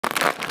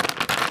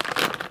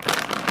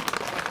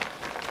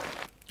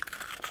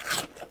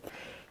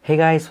Hey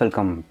guys,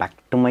 welcome back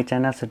to my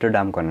channel. So today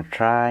I'm gonna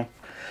try.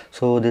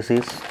 So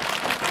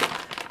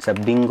it's a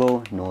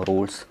bingo no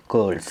rules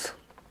curls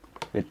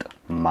with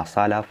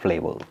masala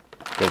flavor.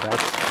 Okay guys.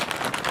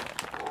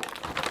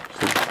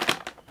 See.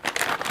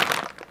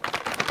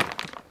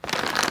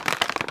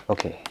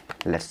 Okay,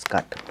 let's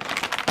cut.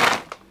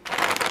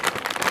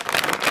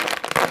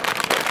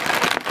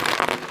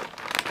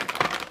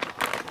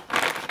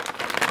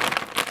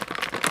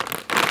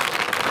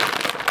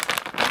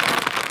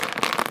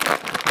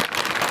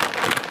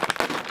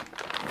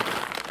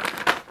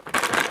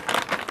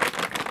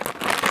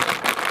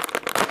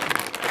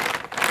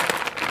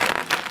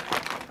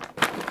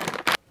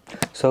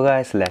 So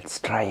guys, let's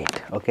try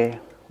it. Okay,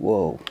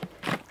 whoa,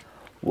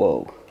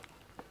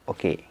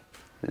 okay,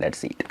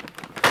 let's eat.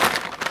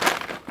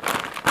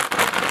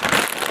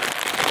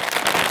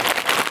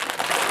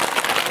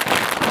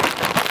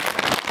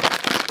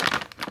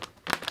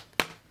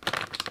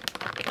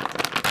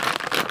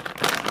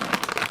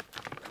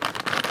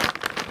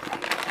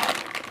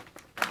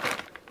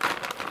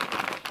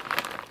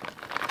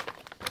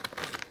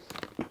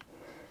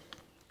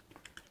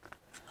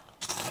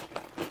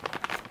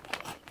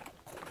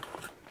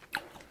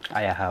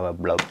 I have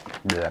a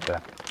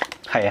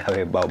I have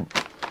a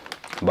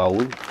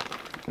bowl.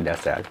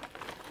 That's all.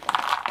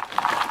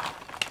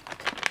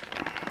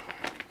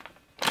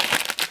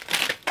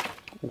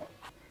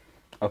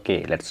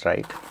 Okay, let's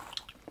try it.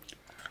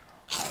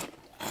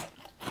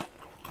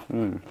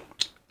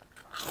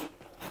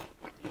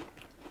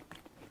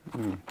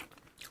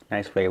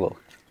 Nice flavor.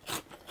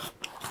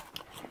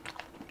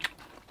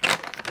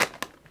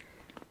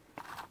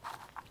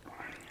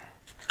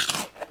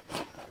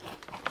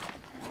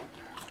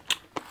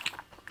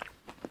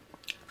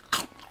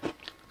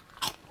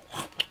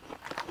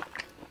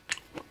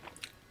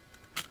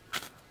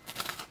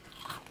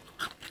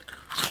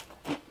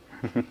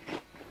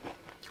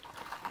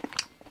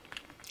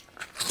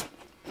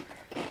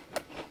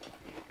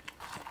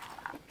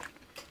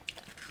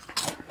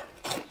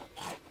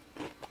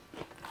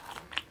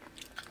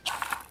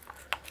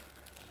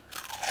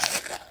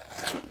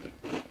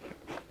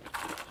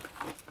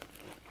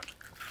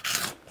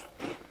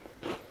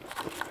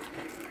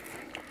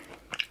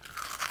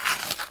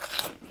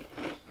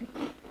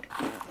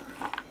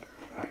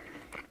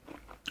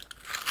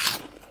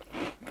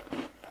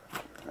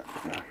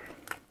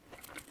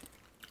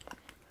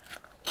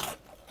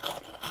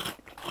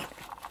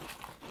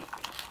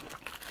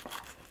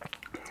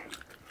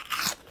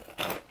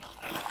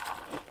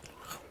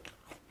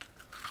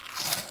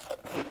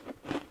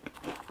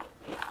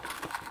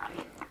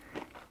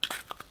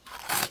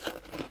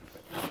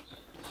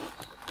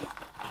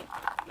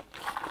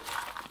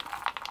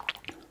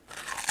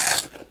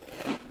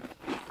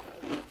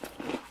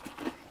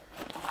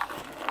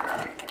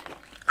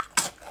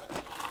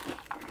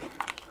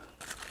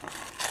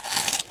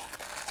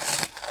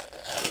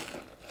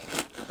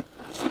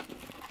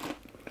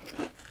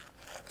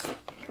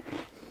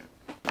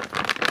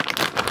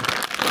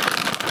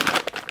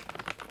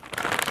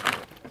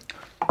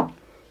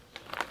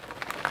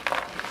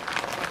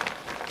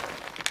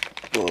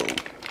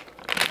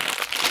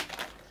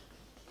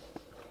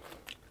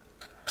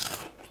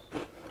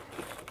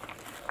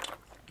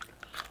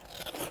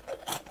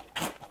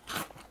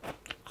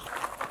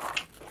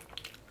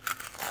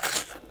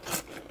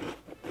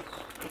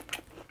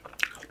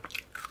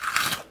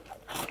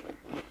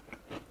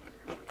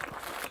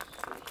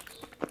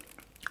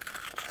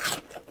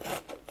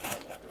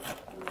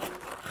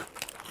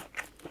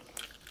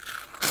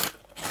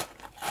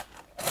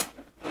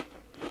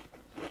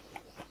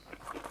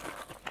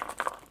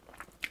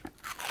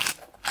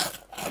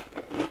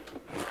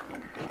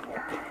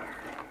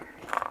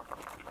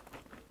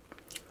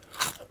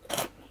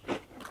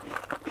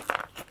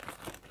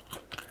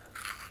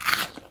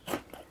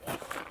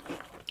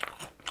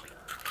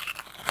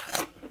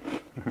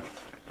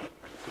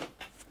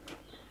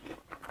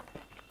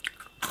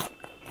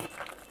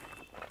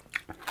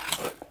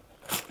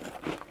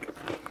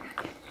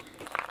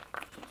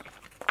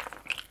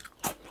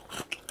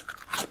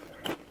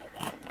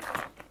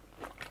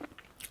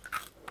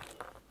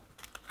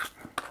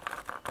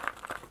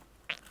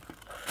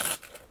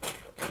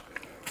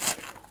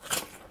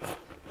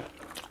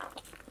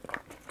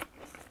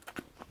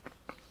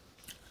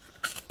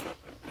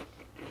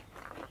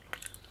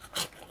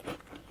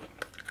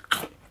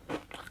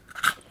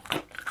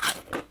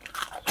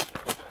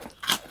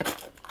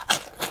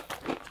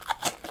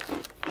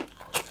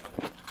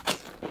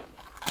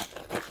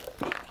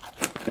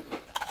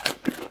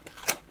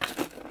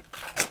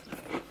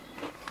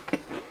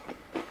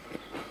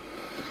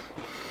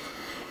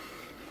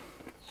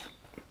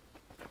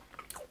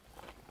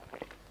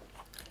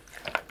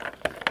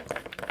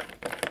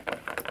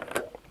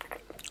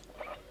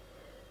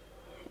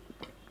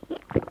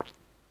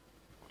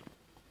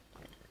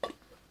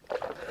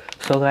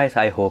 So guys,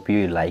 I hope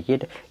you like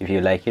it. If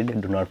you like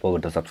it, do not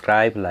forget to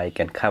subscribe, like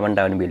and comment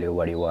down below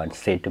what you want to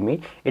say to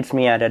me. It's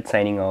me, Arad,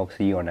 signing off.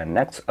 See you on the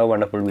next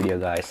wonderful video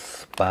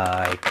guys.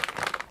 Bye.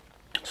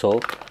 So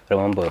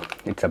remember,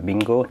 it's a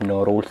bingo,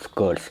 no rules,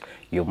 curls.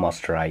 You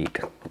must try it,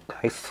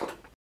 guys.